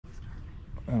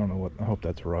I don't know what, I hope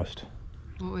that's rust.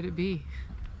 What would it be?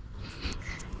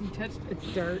 You touched, it's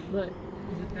dirt. Look,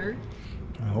 is it dirt?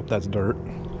 I hope that's dirt.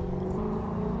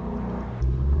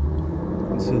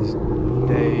 This is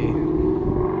day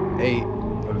 8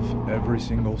 of every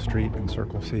single street in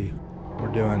Circle C. We're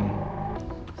doing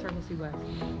Circle C West.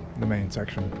 the main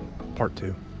section, part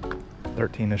 2.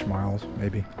 13-ish miles,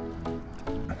 maybe.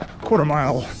 Quarter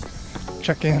mile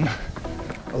check-in.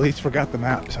 Elise forgot the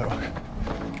map, so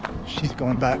she's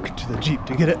going back to the Jeep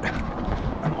to get it.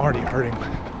 I'm already hurting.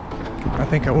 I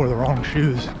think I wore the wrong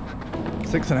shoes.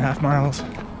 6.5 miles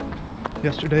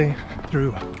yesterday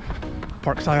through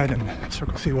Parkside and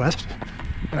Circle C West,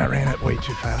 and I ran it way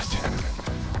too fast.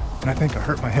 And I think I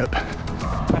hurt my hip.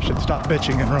 I should stop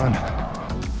bitching and run.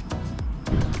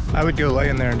 I would go lay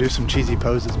in there and do some cheesy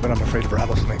poses, but I'm afraid of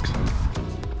rattlesnakes.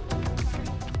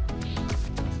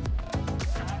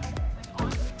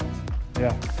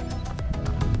 Yeah.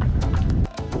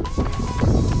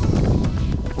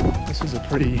 This is a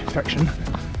pretty section.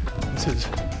 This is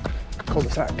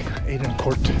cul-de-sac, Aiden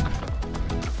Court.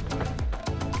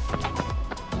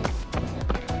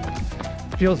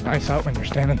 Feels nice out when you're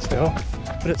standing still,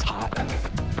 but it's hot.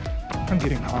 I'm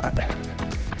getting hot.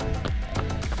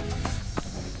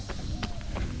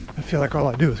 I feel like all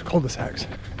I do is cul-de-sacs.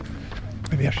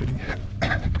 Maybe I should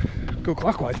go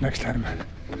clockwise next time.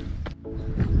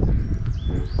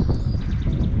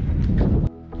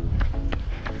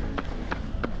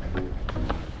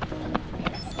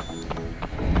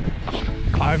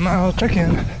 Five-mile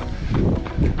check-in.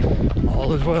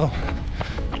 All is well.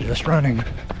 Just running.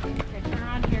 Okay, turn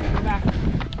around here, go back.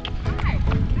 Hi.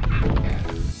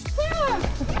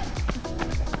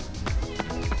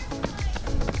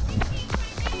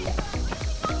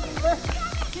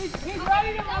 He's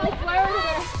ready to roll Florida.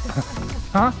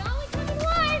 Huh?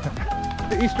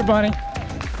 The Easter Bunny.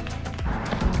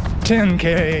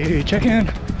 10K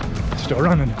check-in. Still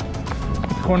running. At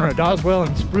the corner of Doswell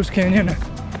and Spruce Canyon.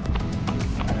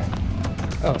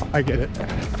 Oh, I get it.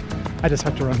 I just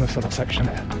have to run this little section.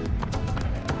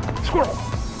 Squirrel!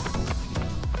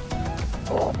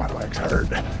 Oh, my legs hurt.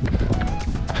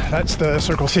 That's the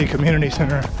Circle C Community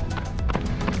Center.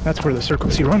 That's where the Circle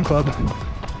C Run Club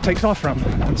takes off from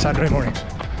on Saturday mornings.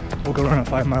 We'll go run a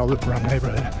 5-mile loop around the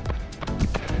neighborhood.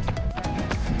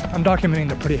 I'm documenting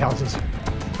the pretty houses.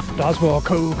 Doswell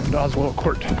Cove and Doswell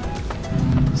Court.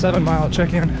 7-mile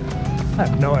check-in. I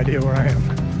have no idea where I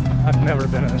am. I've never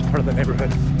been in this part of the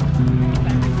neighborhood.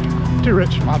 Too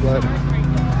rich for my blood.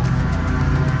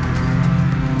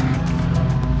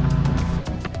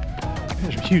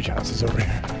 There's huge houses over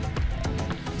here.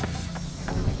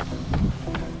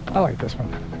 I like this one.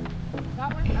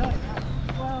 That one? I like that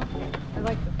one. Well, I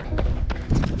like this.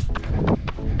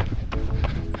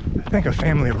 I think a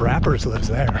family of rappers lives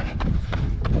there.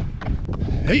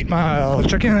 8-mile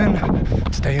check-in.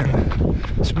 Staying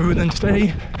smooth and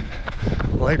steady.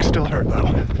 Legs still hurt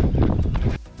though.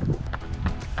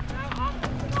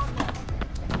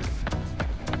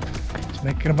 Just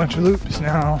making a bunch of loops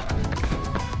now.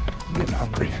 I'm getting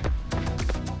hungry.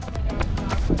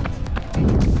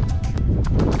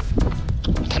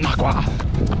 Tanaqua.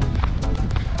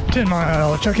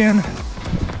 10-mile check-in.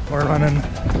 We're running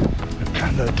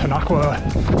the Tanaqua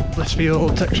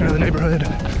Blissfield section of the neighborhood.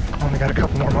 Only got a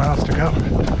couple more miles to go.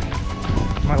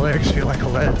 My legs feel like a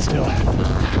lead still. I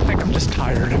think I'm just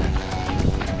tired.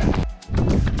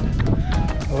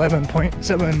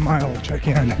 11.7 mile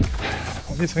check-in.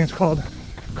 What are these things called?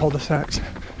 Cul-de-sacs.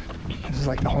 This is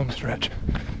like the home stretch.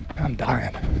 I'm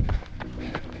dying.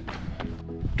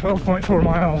 12.4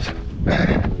 miles.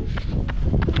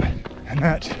 And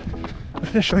that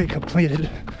officially completed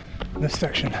this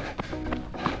section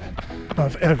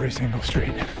of every single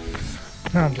street.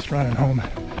 Now I'm just running home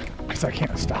because I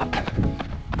can't stop.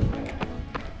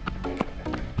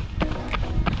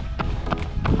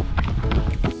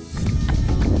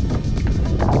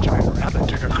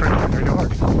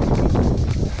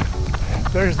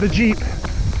 There's the Jeep.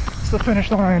 It's the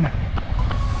finish line.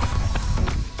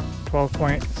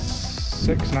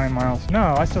 12.69 miles.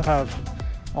 No, I still have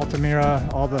Altamira,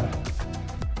 all the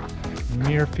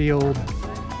Muirfield.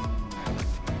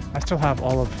 I still have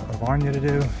all of Avanya to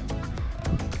do.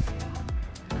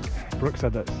 Brooke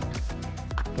said that's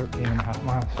 13.5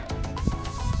 miles.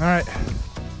 All right,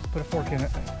 put a fork in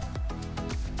it.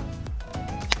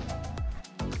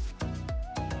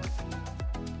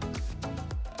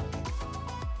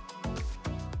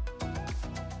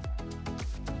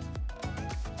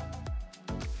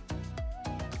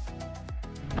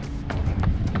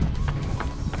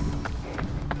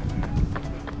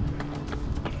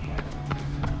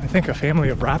 I think a family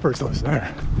of rappers lives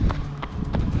there.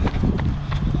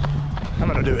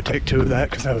 gonna do a take two of that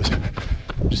because that was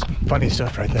just funny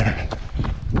stuff right there.